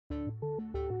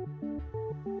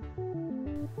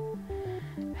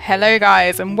Hello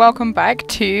guys and welcome back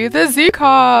to the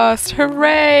Zoocast!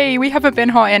 Hooray! We haven't been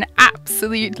hot in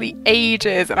absolutely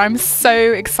ages and I'm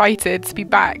so excited to be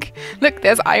back. Look,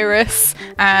 there's Iris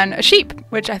and a sheep,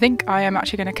 which I think I am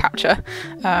actually going to capture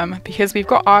because we've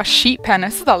got our sheep pen.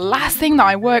 This is the last thing that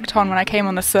I worked on when I came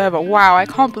on the server. Wow, I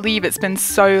can't believe it's been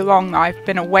so long that I've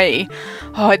been away.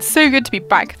 Oh, it's so good to be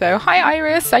back though. Hi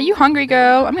Iris, are you hungry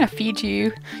girl? I'm going to feed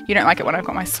you. You don't like it when I've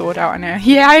got my sword out, I know.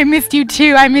 Yeah, I missed you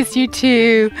too, I missed you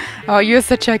too. Oh, you're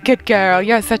such a good girl.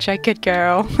 You're such a good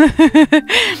girl.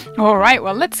 All right,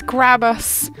 well, let's grab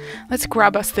us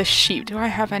this sheep. Do I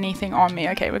have anything on me?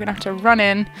 Okay, we're gonna have to run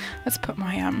in. Let's put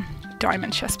my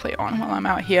diamond chestplate on while I'm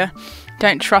out here.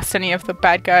 Don't trust any of the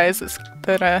bad guys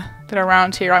that are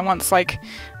around here. I once like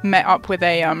met up with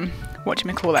a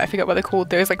whatchamacallit, I forget what they're called.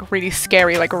 Those like really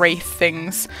scary like wraith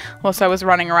things whilst I was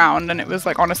running around, and it was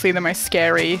like honestly the most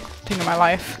scary thing in my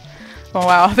life. Oh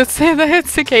wow, the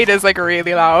cicada's like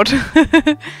really loud.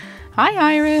 Hi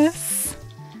Iris!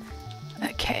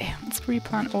 Okay, let's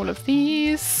replant all of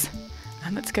these.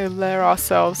 And let's go lure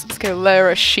ourselves. Let's go lure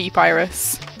a sheep,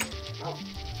 Iris.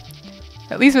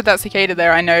 At least with that cicada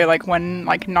there, I know like when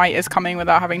like night is coming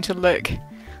without having to look.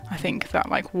 I think that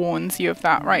like warns you of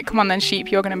that. Right, come on then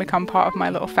sheep, you're gonna become part of my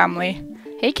little family.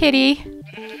 Hey kitty!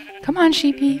 Come on,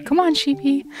 sheepy. Come on,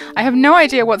 sheepy. I have no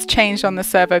idea what's changed on the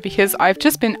server because I've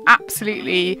just been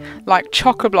absolutely like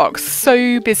Chococraft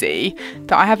so busy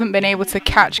that I haven't been able to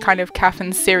catch kind of Kath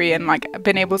and Siri and like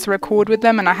been able to record with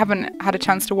them, and I haven't had a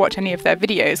chance to watch any of their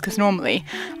videos because normally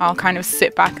I'll kind of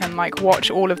sit back and like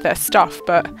watch all of their stuff,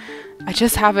 but I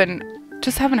just haven't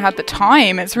had the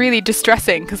time. It's really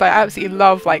distressing because I absolutely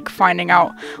love like finding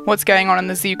out what's going on in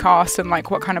the Zoocast and like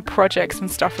what kind of projects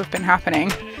and stuff have been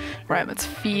happening. Right, let's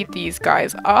feed these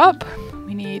guys up.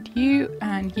 We need you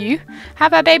and you.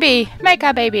 Have a baby! Make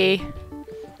a baby!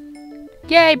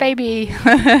 Yay, baby!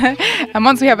 And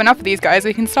once we have enough of these guys,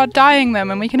 we can start dyeing them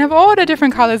and we can have all the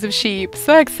different colours of sheep.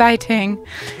 So exciting!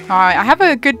 I have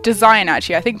a good design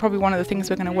actually. I think probably one of the things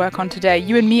we're going to work on today.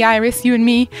 You and me, Iris, you and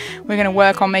me. We're going to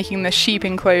work on making the sheep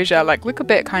enclosure like look a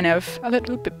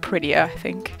little bit prettier, I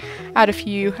think. Add a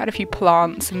few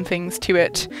plants and things to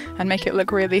it and make it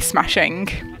look really smashing.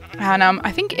 And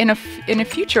I think in a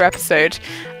future episode,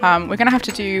 we're going to have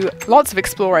to do lots of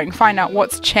exploring, find out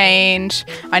what's changed.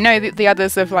 I know that the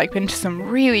others have like been to some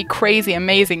really crazy,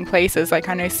 amazing places. Like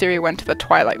I know Siri went to the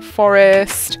Twilight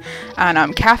Forest,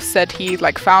 and Kath said he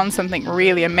like found something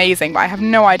really amazing, but I have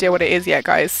no idea what it is yet,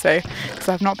 guys. So because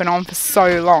I've not been on for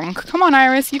so long. Come on,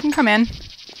 Iris, you can come in.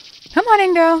 Come on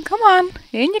in, girl. Come on,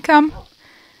 in you come.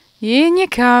 In you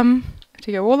come. I have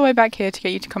to go all the way back here to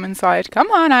get you to come inside. Come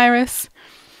on, Iris.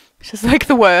 Which is like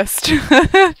the worst.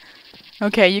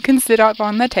 Okay, you can sit up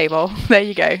on the table. There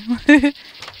you go.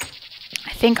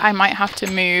 I think I might have to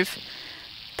move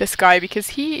this guy because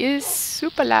he is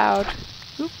super loud.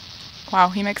 Oop. Wow,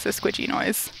 he makes a squidgy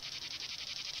noise.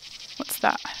 What's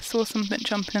that? I saw something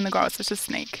jumping in the grass. It's a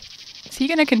snake. Is he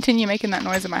going to continue making that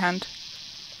noise in my hand?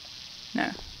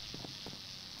 No.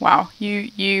 Wow,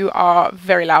 you are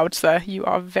very loud, sir. You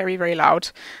are very, very loud.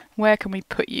 Where can we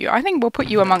put you? I think we'll put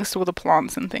you amongst all the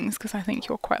plants and things because I think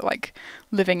you're quite like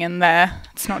living in there.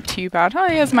 It's not too bad. Oh,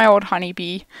 here's my old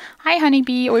honeybee. Hi,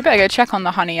 honeybee. Oh, we better go check on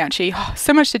the honey, actually. Oh,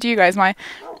 so much to do, guys. My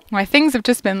things have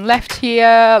just been left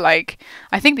here. Like,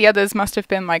 I think the others must have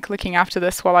been like looking after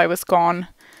this while I was gone.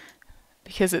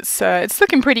 Because it's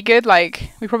looking pretty good.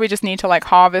 Like we probably just need to like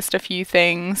harvest a few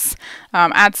things,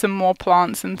 add some more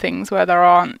plants and things where there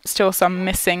aren't still some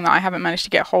missing that I haven't managed to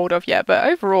get hold of yet. But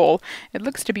overall, it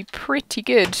looks to be pretty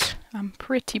good. I'm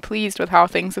pretty pleased with how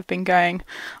things have been going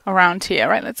around here.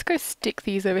 Right, let's go stick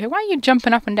these over here. Why are you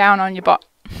jumping up and down on your butt?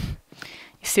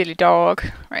 You silly dog.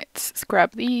 Right, let's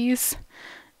grab these.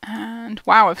 And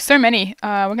wow, with so many,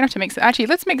 we're gonna have to make some, actually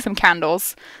let's make some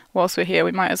candles whilst we're here.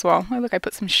 We might as well. Oh look, I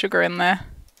put some sugar in there.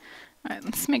 Right,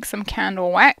 let's make some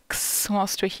candle wax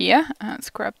whilst we're here.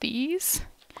 Let's grab these,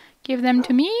 give them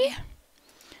to me,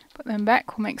 put them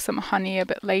back. We'll make some honey a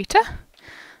bit later.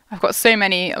 I've got so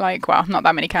many, like, well, not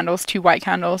that many candles, 2 white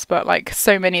candles, but like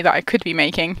so many that I could be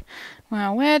making.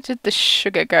 Well, where did the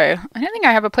sugar go? I don't think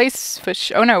I have a place for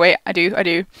oh no, wait, I do. I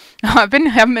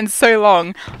haven't been so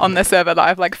long on the server that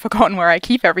I've like forgotten where I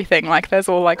keep everything. Like there's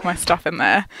all like my stuff in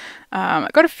there.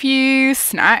 I've got a few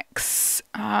snacks.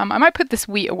 I might put this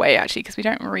wheat away actually because we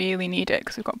don't really need it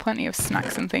because we've got plenty of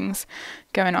snacks and things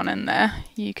going on in there.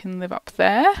 You can live up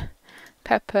there.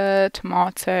 Pepper,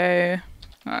 tomato,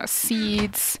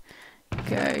 seeds.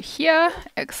 Go here.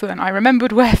 Excellent. I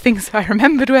remembered where things are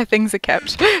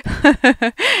kept.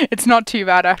 It's not too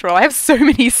bad after all. I have so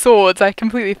many swords. I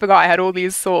completely forgot I had all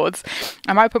these swords.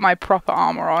 I might put my proper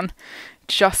armor on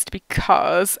just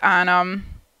because. And I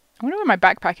wonder where my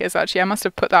backpack is actually. I must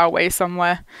have put that away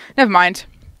somewhere. Never mind.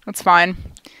 That's fine.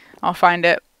 I'll find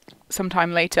it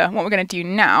sometime later. What we're going to do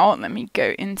now, let me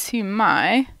go into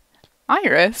my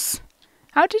Iris.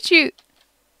 How did you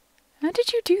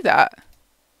do that?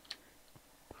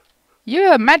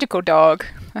 You're a magical dog.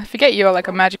 I forget you're like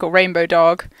a magical rainbow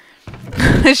dog.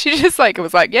 She just like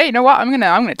was like, yeah, you know what? I'm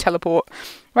gonna teleport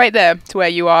right there to where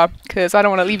you are because I don't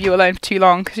want to leave you alone for too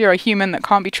long because you're a human that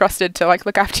can't be trusted to like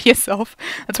look after yourself.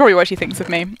 That's probably what she thinks of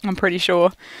me. I'm pretty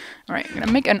sure. All right, I'm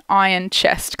gonna make an iron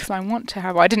chest because I want to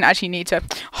have. I didn't actually need to.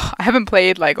 I haven't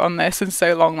played like on this in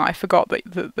so long that I forgot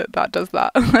that does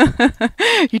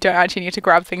that. You don't actually need to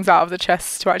grab things out of the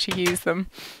chests to actually use them.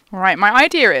 All right, my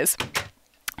idea is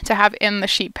to have in the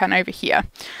sheep pen over here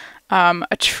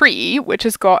a tree which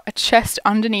has got a chest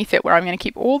underneath it where I'm going to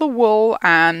keep all the wool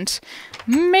and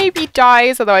maybe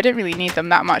dyes, although I don't really need them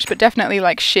that much, but definitely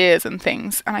like shears and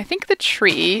things. And I think the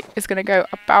tree is going to go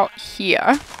about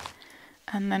here,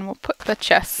 and then we'll put the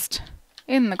chest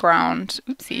in the ground.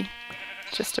 Oopsie,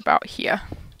 just about here.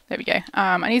 There we go.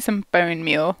 I need some bone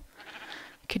meal.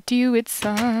 Could do with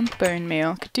some bone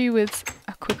meal. Could do with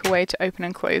a quicker way to open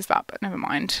and close that, but never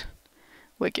mind.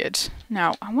 We're good.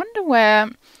 Now, I wonder where...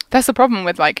 That's the problem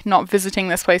with like not visiting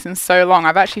this place in so long.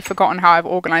 I've actually forgotten how I've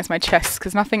organized my chests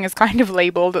because nothing is kind of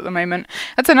labeled at the moment.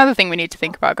 That's another thing we need to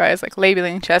think about, guys, like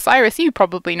labeling chests. Iris, you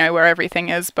probably know where everything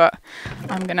is, but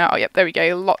I'm gonna... Oh, yep, there we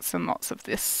go. Lots and lots of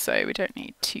this, so we don't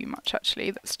need too much,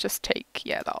 actually. Let's just take...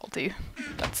 Yeah, that'll do.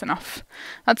 That's enough.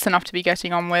 That's enough to be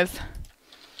getting on with.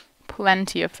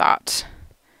 Plenty of that.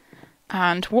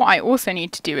 And what I also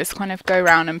need to do is kind of go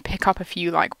around and pick up a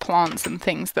few like plants and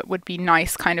things that would be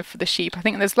nice kind of for the sheep. I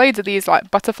think there's loads of these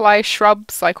like butterfly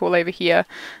shrubs like all over here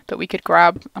that we could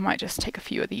grab. I might just take a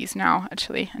few of these now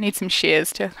actually. I need some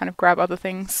shears to kind of grab other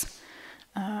things.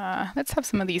 Let's have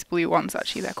some of these blue ones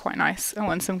actually, they're quite nice.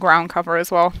 Oh, and some ground cover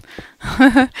as well.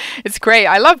 It's great.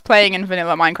 I love playing in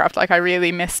vanilla Minecraft. Like I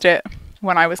really missed it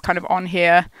when I was kind of on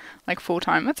here like full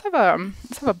time. Let's have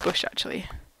a bush actually,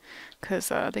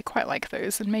 because they quite like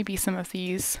those, and maybe some of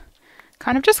these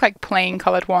kind of just like plain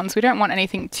coloured ones. We don't want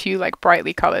anything too like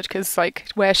brightly coloured because like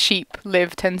where sheep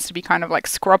live tends to be kind of like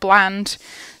scrubland,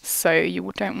 so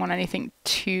you don't want anything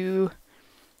too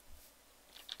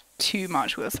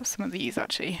much. We'll have some of these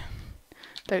actually.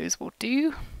 Those will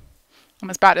do. I'm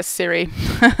as bad as Siri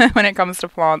when it comes to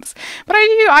plants, but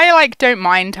I like don't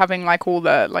mind having like all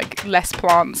the like less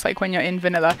plants like when you're in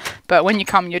vanilla, but when you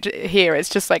come here it's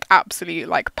just like absolute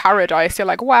like paradise. You're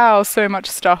like, wow, so much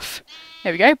stuff.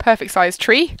 There we go, perfect size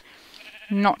tree,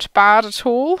 not bad at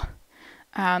all.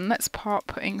 And let's start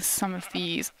putting some of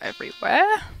these everywhere.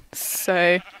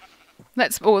 So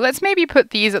let's maybe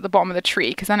put these at the bottom of the tree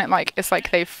because then it's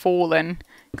like they've fallen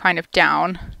kind of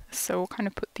down. So we'll kind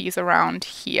of put these around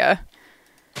here.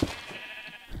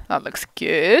 That looks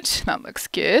good. That looks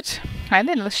good. Hi,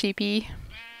 little sheepy.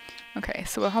 Okay,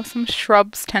 so we'll have some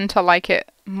shrubs. Tend to like it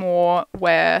more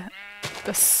where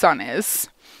the sun is.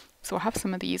 So we'll have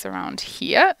some of these around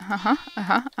here.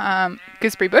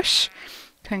 Gooseberry bush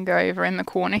can go over in the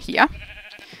corner here.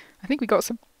 I think we got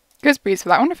some gooseberries for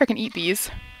that. I wonder if I can eat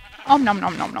these. Om nom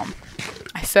nom nom nom.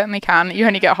 I certainly can. You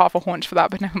only get half a haunch for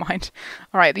that, but never mind.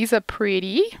 All right, these are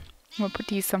pretty. We'll put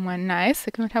these somewhere nice.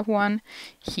 So can we have one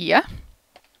here?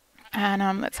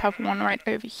 And let's have one right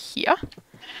over here.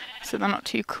 So they're not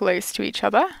too close to each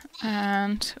other.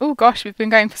 And, oh gosh, we've been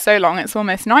going for so long, it's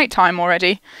almost night time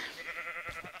already.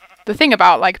 The thing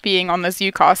about like being on the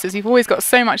Zoocast is you've always got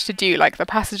so much to do, like the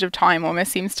passage of time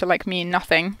almost seems to like mean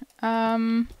nothing.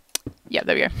 Yeah,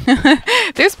 there we go.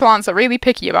 Those plants are really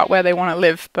picky about where they want to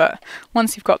live, but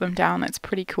once you've got them down, that's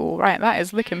pretty cool. Right, that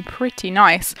is looking pretty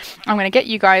nice. I'm going to get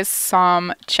you guys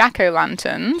some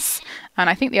jack-o'-lanterns, and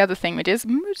I think the other thing we did is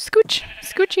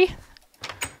Scoochy.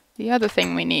 The other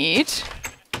thing we need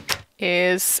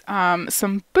is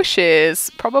some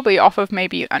bushes, probably off of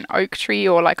maybe an oak tree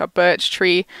or like a birch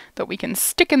tree that we can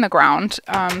stick in the ground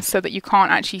so that you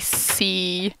can't actually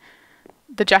see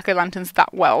the jack-o'-lanterns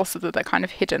that well, so that they're kind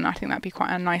of hidden. I think that'd be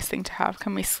quite a nice thing to have.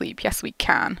 Can we sleep? Yes, we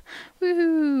can.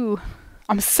 Woo!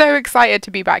 I'm so excited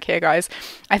to be back here, guys.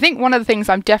 I think one of the things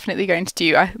I'm definitely going to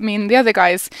do, I mean, the other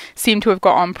guys seem to have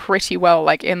got on pretty well,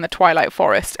 like in the Twilight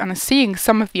Forest, and seeing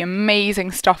some of the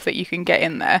amazing stuff that you can get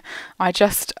in there, I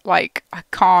just, like, I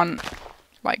can't,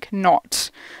 like,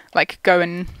 not, like, go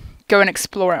and go and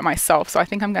explore it myself. So I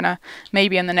think I'm gonna,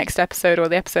 maybe in the next episode or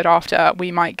the episode after,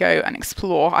 we might go and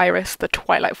explore Iris, the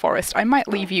Twilight Forest. I might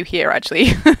leave you here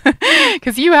actually,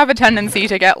 because you have a tendency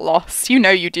to get lost. You know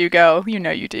you do, girl. You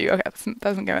know you do. Okay, that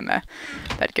doesn't go in there.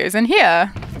 That goes in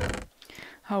here.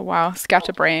 Oh wow,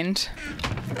 scatterbrained.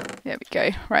 There we go.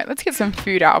 Right, let's get some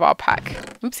food out of our pack.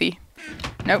 Oopsie.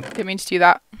 Nope, didn't mean to do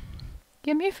that.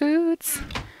 Give me foods.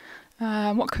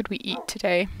 What could we eat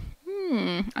today?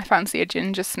 I fancy a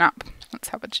ginger snap. Let's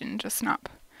have a ginger snap.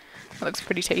 That looks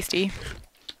pretty tasty.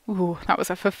 Ooh, that was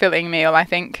a fulfilling meal, I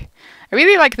think. I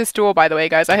really like this door, by the way,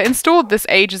 guys. I installed this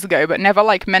ages ago, but never,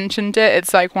 like, mentioned it.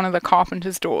 It's, like, one of the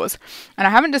Carpenter's doors. And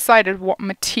I haven't decided what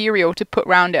material to put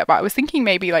around it, but I was thinking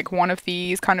maybe, like, one of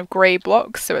these kind of grey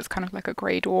blocks. So it's kind of like a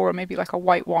grey door, or maybe, like, a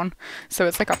white one. So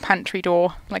it's like a pantry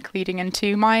door, like, leading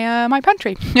into my, my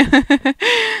pantry.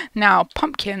 Now,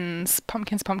 pumpkins.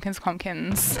 Pumpkins, pumpkins,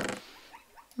 pumpkins.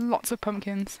 Lots of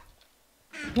pumpkins.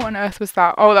 What on earth was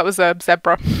that? Oh, that was a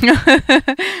zebra.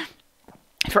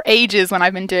 For ages when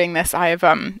I've been doing this, I have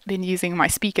been using my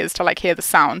speakers to like hear the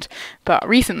sound. But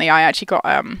recently I actually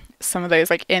got some of those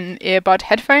like in earbud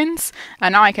headphones,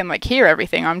 and now I can like hear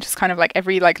everything. I'm just kind of like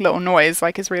every like little noise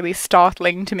like is really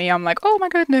startling to me. I'm like, oh my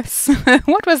goodness,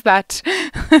 what was that?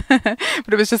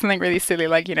 But it was just something really silly,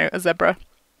 like, you know, a zebra.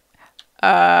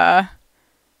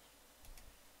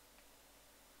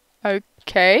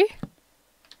 Okay.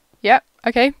 Yep.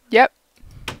 Okay. Yep.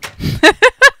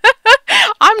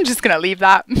 I'm just gonna leave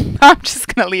that. I'm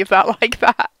just gonna leave that like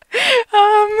that.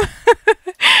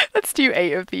 Let's do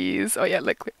 8 of these. Oh yeah,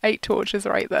 look, 8 torches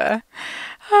right there.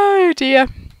 Oh dear.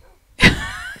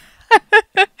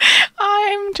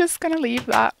 I'm just gonna leave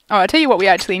that. Oh, I'll tell you what we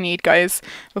actually need, guys,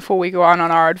 before we go on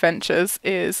our adventures,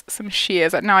 is some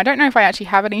shears. Now, I don't know if I actually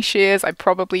have any shears. I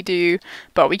probably do,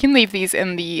 but we can leave these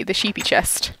in the sheepy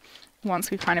chest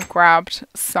once we've kind of grabbed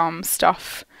some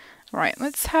stuff. Right,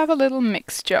 let's have a little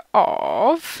mixture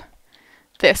of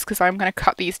this, because I'm going to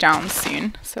cut these down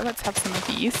soon. So let's have some of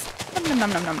these. Nom nom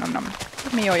nom nom nom nom.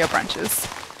 Give me all your branches.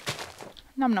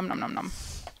 Nom nom nom nom nom.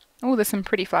 Oh, there's some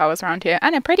pretty flowers around here.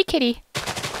 And a pretty kitty.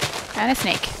 And a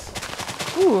snake.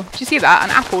 Ooh, did you see that?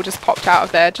 An apple just popped out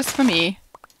of there, just for me.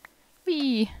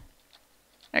 Whee!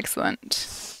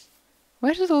 Excellent.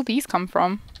 Where does all these come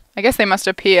from? I guess they must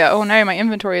appear. Oh no, my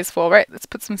inventory is full. Right, let's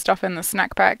put some stuff in the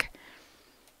snack pack.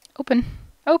 Open.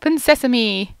 Open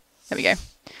sesame! There we go.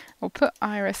 We'll put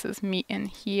Iris's meat in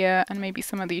here and maybe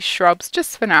some of these shrubs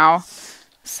just for now,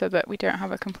 so that we don't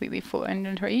have a completely full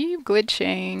inventory. You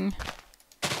glitching.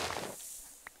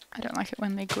 I don't like it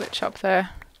when they glitch up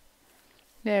there.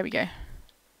 There we go.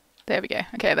 There we go.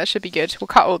 Okay, that should be good. We'll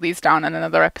cut all these down in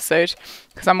another episode,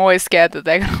 because I'm always scared that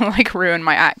they're gonna like ruin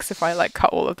my axe if I like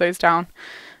cut all of those down.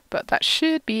 But that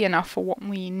should be enough for what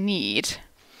we need.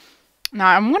 Now,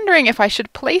 I'm wondering if I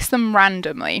should place them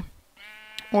randomly,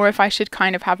 or if I should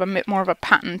kind of have a bit more of a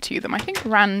pattern to them. I think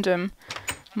random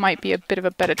might be a bit of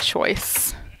a better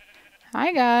choice.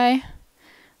 Hi, guy.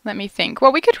 Let me think.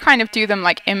 Well, we could kind of do them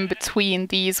like in between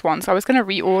these ones. I was going to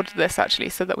reorder this actually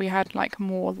so that we had like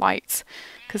more lights,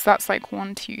 because that's like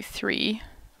 1, 2, 3,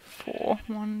 4.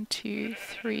 1, 2,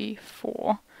 3,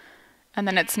 4. And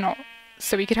then it's not.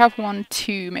 So we could have 1,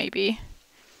 2 maybe.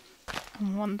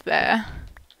 And 1 there.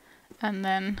 And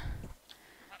then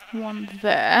 1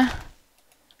 there.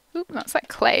 Oop, that's like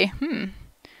clay.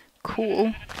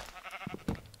 Cool.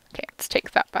 Okay, let's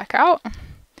take that back out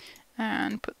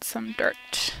and put some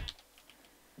dirt.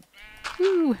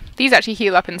 Ooh, these actually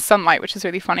heal up in sunlight, which is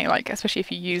really funny, like especially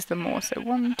if you use them more. So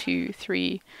 1, 2,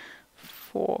 3,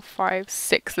 4, 5,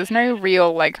 6. There's no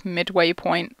real like midway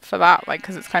point for that, like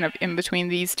because it's kind of in between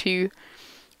these two.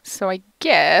 So I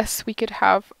guess we could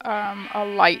have a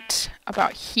light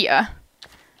about here.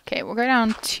 Okay, we'll go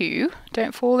down 2.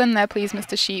 Don't fall in there, please,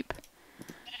 Mr. Sheep.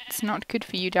 It's not good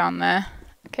for you down there.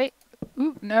 Okay.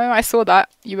 Ooh, no, I saw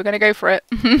that. You were going to go for it.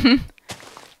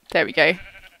 There we go.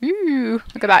 Ooh,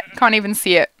 look at that. Can't even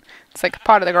see it. It's like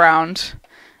part of the ground.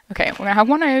 Okay, we're going to have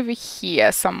one over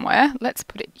here somewhere. Let's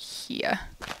put it here.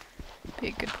 Be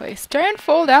a good place. Don't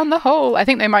fall down the hole. I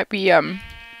think they might be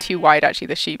too wide, actually,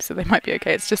 the sheep, so they might be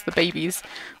okay. It's just the babies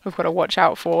we've got to watch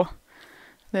out for.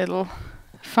 Little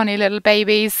funny little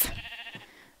babies.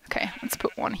 Okay, let's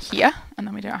put one here, and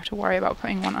then we don't have to worry about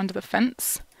putting one under the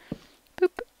fence.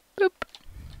 Boop, boop.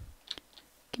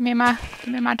 Give me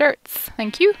my dirts.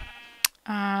 Thank you.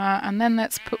 And then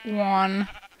let's put one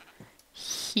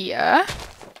here.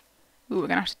 Ooh, we're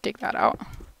gonna have to dig that out.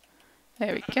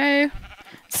 There we go.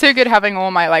 So good having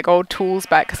all my like old tools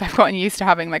back, because I've gotten used to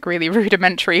having like really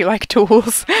rudimentary like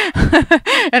tools.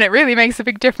 And it really makes a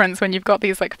big difference when you've got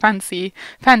these like fancy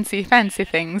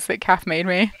things that Kath made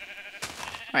me.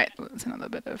 Right, that's another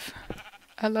bit of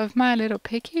I love my little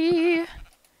piggy.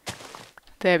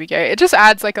 There we go. It just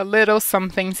adds like a little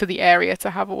something to the area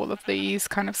to have all of these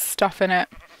kind of stuff in it.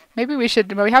 Maybe we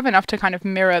should, well, we have enough to kind of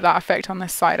mirror that effect on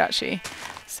this side actually.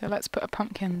 So let's put a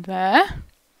pumpkin there.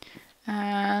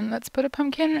 And let's put a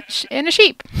pumpkin in a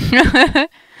sheep.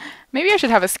 Maybe I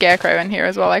should have a scarecrow in here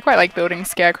as well. I quite like building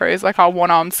scarecrows, like our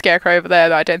one-armed scarecrow over there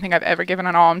that I don't think I've ever given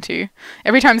an arm to.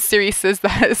 Every time Siri says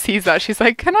that, sees that, she's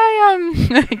like, can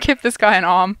I give this guy an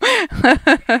arm?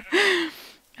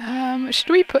 Should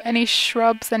we put any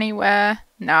shrubs anywhere?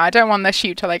 No, I don't want the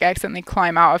sheep to like accidentally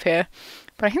climb out of here.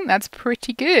 But I think that's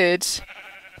pretty good.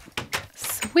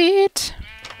 Sweet.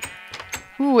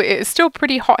 Ooh, it's still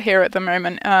pretty hot here at the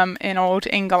moment in old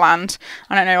England.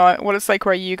 I don't know what it's like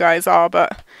where you guys are,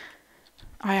 but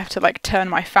I have to like turn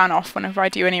my fan off whenever I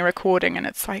do any recording, and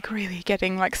it's like really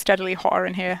getting like steadily hotter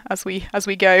in here as we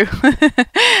go.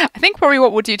 I think probably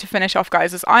what we'll do to finish off,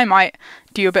 guys, is I might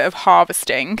do a bit of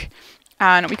harvesting.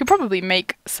 And we could probably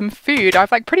make some food.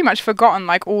 I've like pretty much forgotten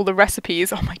like all the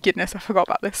recipes. Oh my goodness, I forgot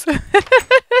about this. I'm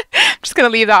just going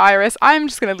to leave that, Iris. I'm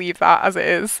just going to leave that as it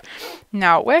is.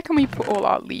 Now, where can we put all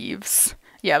our leaves?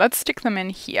 Yeah, let's stick them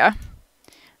in here.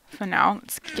 For now,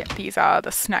 let's get these out of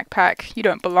the snack pack. You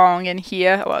don't belong in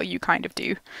here. Well, you kind of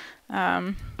do.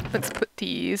 Let's put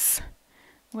these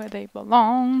where they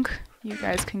belong. You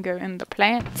guys can go in the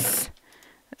plants.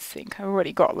 Let's think. I've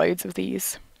already got loads of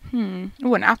these.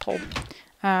 Oh, an apple.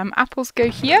 Apples go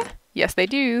here. Yes, they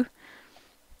do.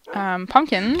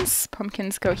 Pumpkins.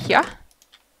 Pumpkins go here.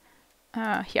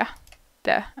 Here.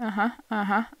 There.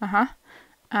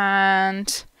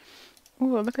 And... oh,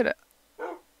 look at it.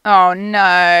 Oh no.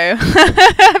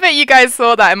 I bet you guys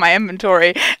saw that in my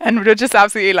inventory and were just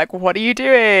absolutely like, what are you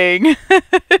doing?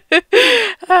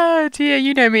 Oh dear,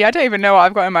 you know me. I don't even know what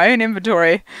I've got in my own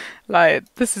inventory.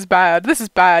 Like, this is bad. This is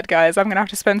bad, guys. I'm going to have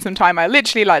to spend some time. I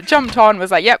literally like jumped on, was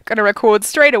like, yep, going to record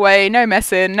straight away. No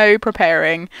messing, no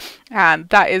preparing. And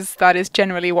that is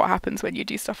generally what happens when you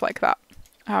do stuff like that.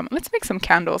 Let's make some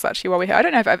candles actually while we're here. I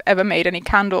don't know if I've ever made any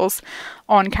candles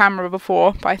on camera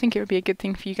before, but I think it would be a good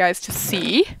thing for you guys to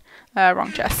see.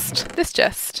 Wrong chest. This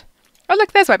chest. Oh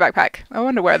look, there's my backpack. I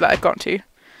wonder where that had gone to.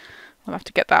 We'll have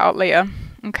to get that out later.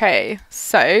 Okay,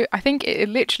 so I think it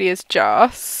literally is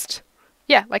just,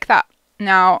 yeah, like that.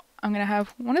 Now I'm going to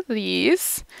have one of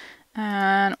these.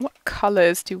 And what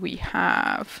colours do we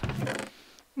have?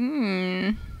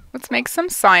 Let's make some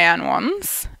cyan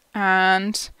ones.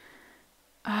 And...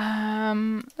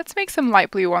 let's make some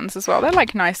light blue ones as well. They're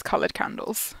like nice coloured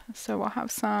candles. So we'll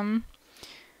have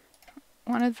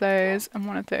one of those and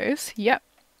one of those. Yep,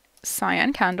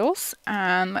 cyan candles.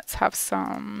 And let's have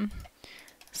some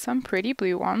pretty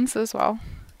blue ones as well.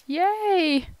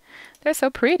 Yay! They're so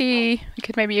pretty. We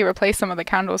could maybe replace some of the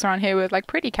candles around here with like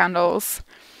pretty candles.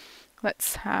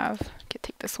 Let's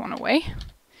take this one away.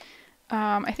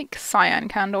 I think cyan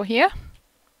candle here.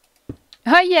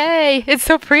 Oh yay! It's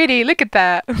so pretty. Look at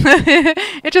that.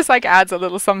 It just like adds a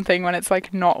little something when it's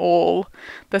like not all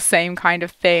the same kind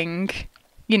of thing.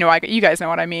 You know, you guys know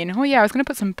what I mean. Oh yeah, I was gonna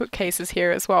put some bookcases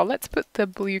here as well. Let's put the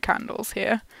blue candles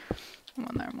here.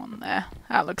 One there, one there.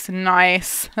 That looks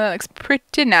nice. That looks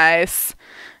pretty nice.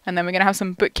 And then we're gonna have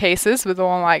some bookcases with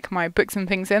all like my books and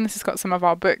things in. This has got some of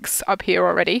our books up here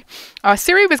already.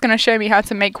 Siri was gonna show me how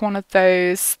to make one of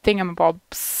those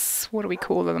thingamabobs. What do we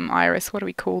call them, Iris? What do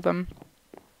we call them?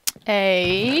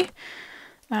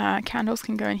 Candles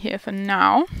can go in here for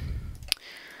now.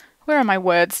 Where are my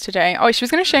words today? Oh, she was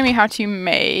going to show me how to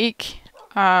make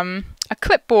a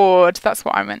clipboard. That's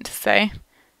what I meant to say.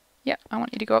 Yep, I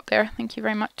want you to go up there. Thank you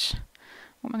very much.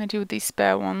 What am I going to do with these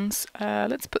spare ones?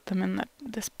 Let's put them in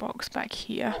this box back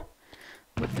here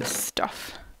with this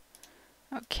stuff.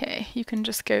 Okay, you can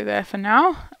just go there for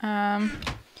now.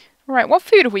 Right, what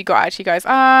food have we got actually, guys?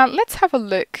 Let's have a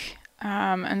look.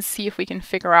 And see if we can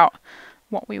figure out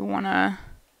what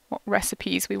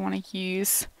recipes we want to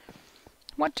use.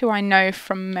 What do I know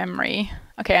from memory?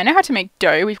 Okay, I know how to make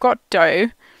dough. We've got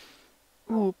dough.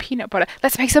 Ooh, peanut butter.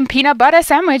 Let's make some peanut butter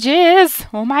sandwiches.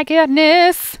 Oh my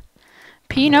goodness.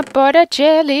 Peanut butter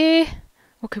jelly.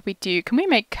 What could we do? Can we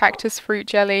make cactus fruit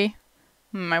jelly?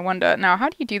 I wonder. Now, how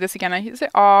do you do this again? Is it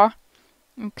R?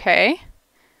 Okay.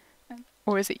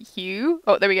 Or is it U?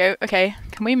 Oh, there we go. Okay.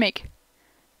 Can we make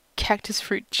cactus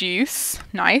fruit juice?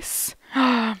 Nice.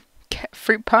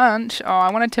 Fruit punch. Oh,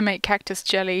 I wanted to make cactus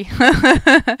jelly.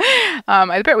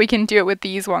 I bet we can do it with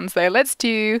these ones though. Let's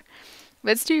do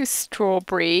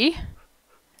strawberry,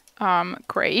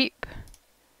 grape,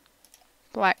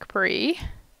 blackberry,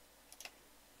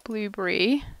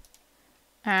 blueberry,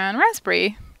 and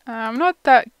raspberry. I'm not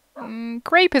that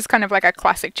Grape is kind of like a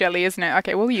classic jelly, isn't it?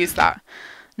 Okay, we'll use that.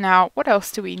 Now, what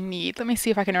else do we need? Let me see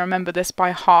if I can remember this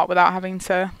by heart without having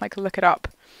to like look it up.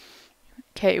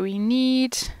 Okay, we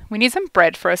need some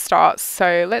bread for a start.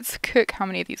 So let's cook how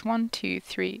many of these? 1, 2,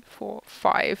 3, 4,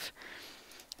 5.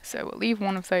 So we'll leave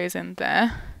one of those in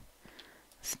there.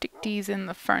 Stick these in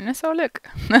the furnace. Oh look,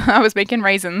 I was making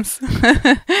raisins.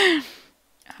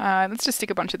 Let's just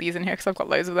stick a bunch of these in here because I've got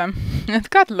loads of them. I've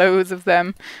got loads of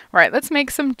them. Right, let's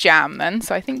make some jam then.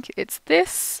 So I think it's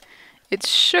this, it's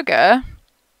sugar,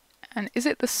 and is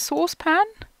it the saucepan?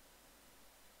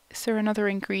 Is there another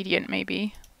ingredient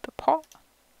maybe? The pot?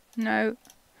 No.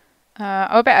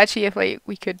 I bet actually if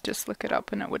we could just look it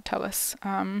up and it would tell us.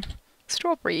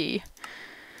 Strawberry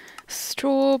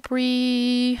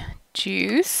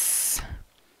juice,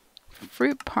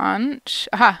 fruit punch.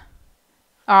 Aha!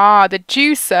 Ah, the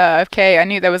juicer. Okay, I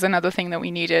knew there was another thing that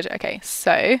we needed. Okay,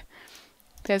 so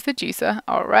there's the juicer.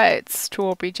 All right,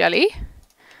 strawberry jelly.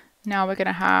 Now we're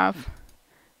gonna have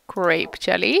grape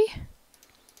jelly,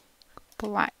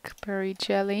 blackberry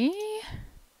jelly.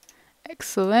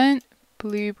 Excellent.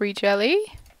 Blueberry jelly.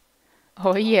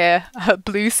 Oh yeah, a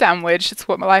blue sandwich. It's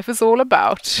what my life is all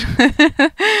about.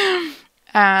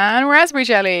 And raspberry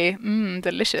jelly.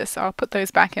 Delicious. I'll put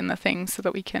those back in the thing so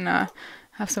that we can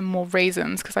have some more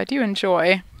raisins, because I do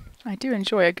enjoy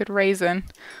a good raisin.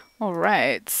 All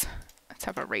right, let's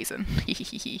have a raisin.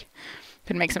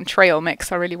 Can make some trail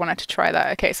mix. I really wanted to try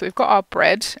that. Okay, so we've got our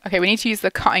bread. Okay, we need to use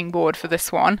the cutting board for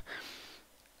this one.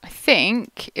 I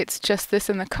think it's just this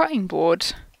and the cutting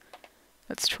board.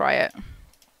 Let's try it.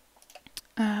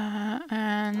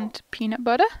 And peanut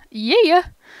butter. Yeah.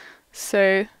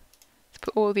 So let's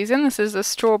put all these in. This is a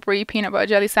strawberry peanut butter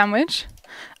jelly sandwich.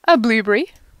 A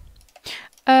blueberry.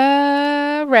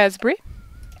 A raspberry.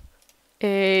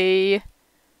 A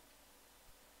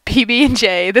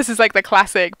PB&J. This is like the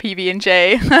classic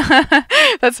PB&J.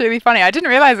 That's really funny. I didn't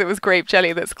realize it was grape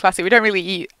jelly that's classic. We don't really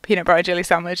eat peanut butter jelly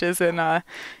sandwiches in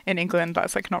England.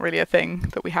 That's like not really a thing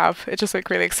that we have. It just like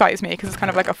really excites me because it's kind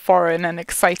of like a foreign and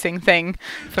exciting thing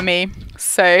for me.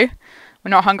 So we're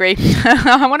not hungry.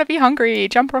 I want to be hungry.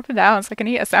 Jump up and down so I can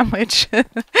eat a sandwich.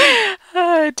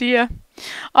 Oh dear.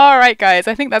 Alright guys,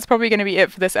 I think that's probably going to be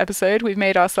it for this episode. We've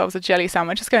made ourselves a jelly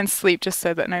sandwich. Just go and sleep just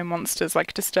so that no monsters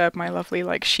like disturb my lovely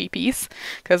like sheepies,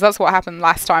 because that's what happened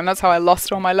last time. That's how I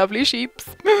lost all my lovely sheeps.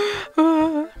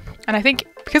 And I think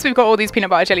because we've got all these peanut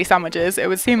butter jelly sandwiches, it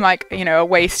would seem like, you know, a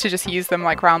waste to just use them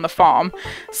like around the farm.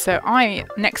 So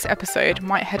next episode,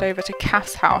 might head over to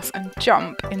Cath's house and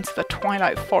jump into the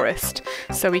Twilight Forest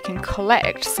so we can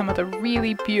collect some of the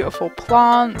really beautiful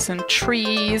plants and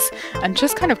trees and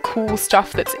just kind of cool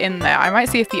stuff that's in there. I might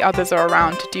see if the others are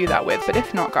around to do that with, but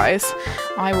if not, guys,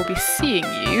 I will be seeing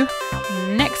you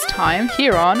next time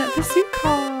here on the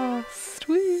Zoocast.